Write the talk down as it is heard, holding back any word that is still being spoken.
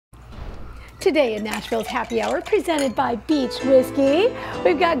Today in Nashville's Happy Hour, presented by Beach Whiskey,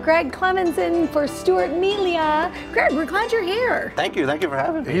 we've got Greg Clements in for Stuart Melia. Greg, we're glad you're here. Thank you for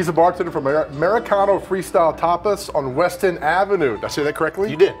having me. He's a bartender from Americano Freestyle Tapas on Weston Avenue. Did I say that correctly?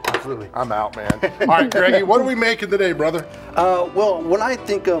 You did, absolutely. I'm out, man. All right, Greggy, what are we making today, brother? Well, when I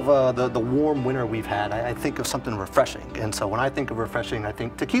think of the warm winter we've had, I think of something refreshing. And so when I think of refreshing, I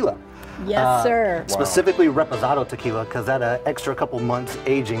think tequila. Yes, sir. Specifically reposado tequila, because that extra couple months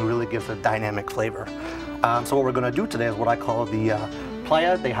aging really gives a dynamic flavor. So what we're going to do today is what I call the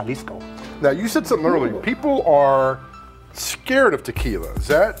Playa de Jalisco. Now, you said something earlier. People are scared of tequila. Is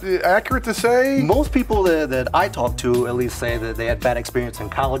that accurate to say? Most people that I talk to at least say that they had bad experience in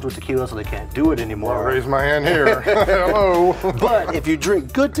college with tequila, so they can't do it anymore. I'll raise my hand here. Hello. But if you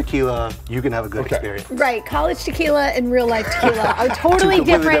drink good tequila, you can have a good experience. Right, college tequila and real life tequila are totally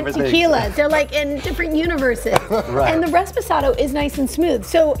different tequilas. They're like in different universes. Right. And the reposado is nice and smooth.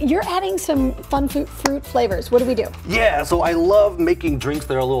 So you're adding some fun fruit flavors. What do we do? Yeah, so I love making drinks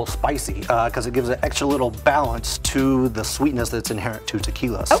that are a little spicy because it gives an extra little balance to the sweetness that's inherent to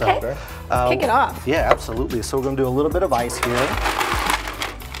tequila. Okay, so, kick it off. Yeah, absolutely. So we're going to do a little bit of ice here.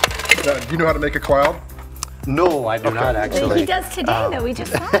 Do you know how to make a cloud? No, I do not actually. He does today, though. We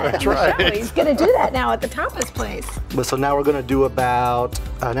just saw it on the show. He's going to do that now at the tapas place. But so now we're going to do about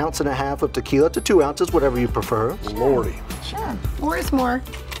 1.5 ounces of tequila to 2 ounces, whatever you prefer. Lordy. Sure, more is more.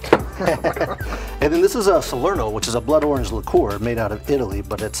 And then this is a Salerno, which is a blood orange liqueur made out of Italy,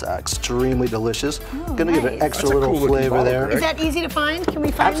 but it's extremely delicious. Gonna give it extra little flavor there. Is that easy to find? Can we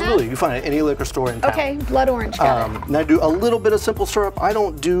find Absolutely, that? you can find it at any liquor store in town. Okay, blood orange, got it. Now I do a little bit of simple syrup. I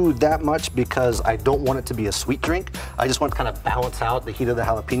don't do that much because I don't want it to be a sweet drink. I just want to kind of balance out the heat of the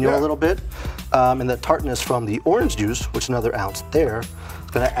jalapeno a little bit. And the tartness from the orange juice, which another ounce there,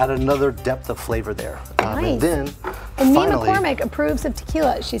 gonna add another depth of flavor there. Nice. And then And finally, Nina McCormick approves of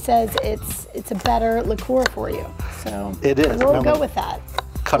tequila. She says it's a better liqueur for you. So it is. We'll go with that.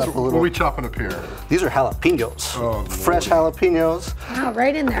 Cut up a little. What are we chopping up here? These are jalapenos. Oh, fresh jalapenos. Wow,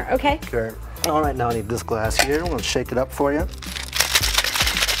 right in there. Okay. Okay. All right, now I need this glass here. I'm gonna shake it up for you.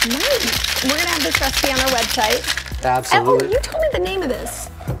 Nice. We're gonna have this recipe on our website. Absolutely. Oh, you told me the name of this.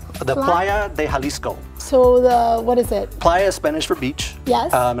 The Playa de Jalisco. So what is it? Playa is Spanish for beach.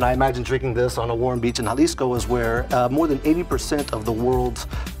 Yes. And I imagine drinking this on a warm beach in Jalisco is where more than 80% of the world's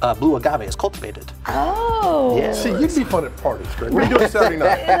blue agave is cultivated. Oh. Yeah. See, you'd be fun at parties, Greg. What are you doing Saturday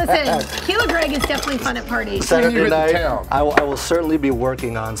night? Listen, Tequila Greg is definitely fun at parties. Saturday night, town. I will certainly be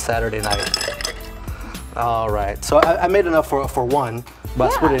working on Saturday night. All right, so I made enough for one,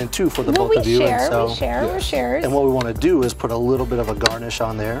 but I split it in two for the both of you. We we're shares. And what we want to do is put a little bit of a garnish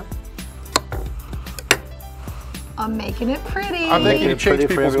on there. I'm making it pretty. I'm thinking to change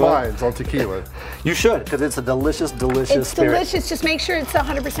people's everyone. minds on tequila. You should, because it's a delicious, delicious spirit. Delicious. Just make sure it's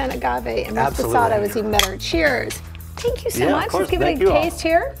 100% agave, and Absolutely. reposado is even better. Cheers. Thank you so Yeah, much. of course. Let's give Thank it a you all. taste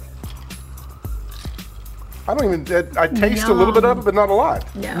here. I don't even, I taste a little bit of it, but not a lot.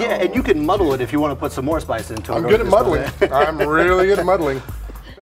 No. Yeah, and you can muddle it if you want to put some more spice into it. I'm good at muddling. I'm really good at muddling.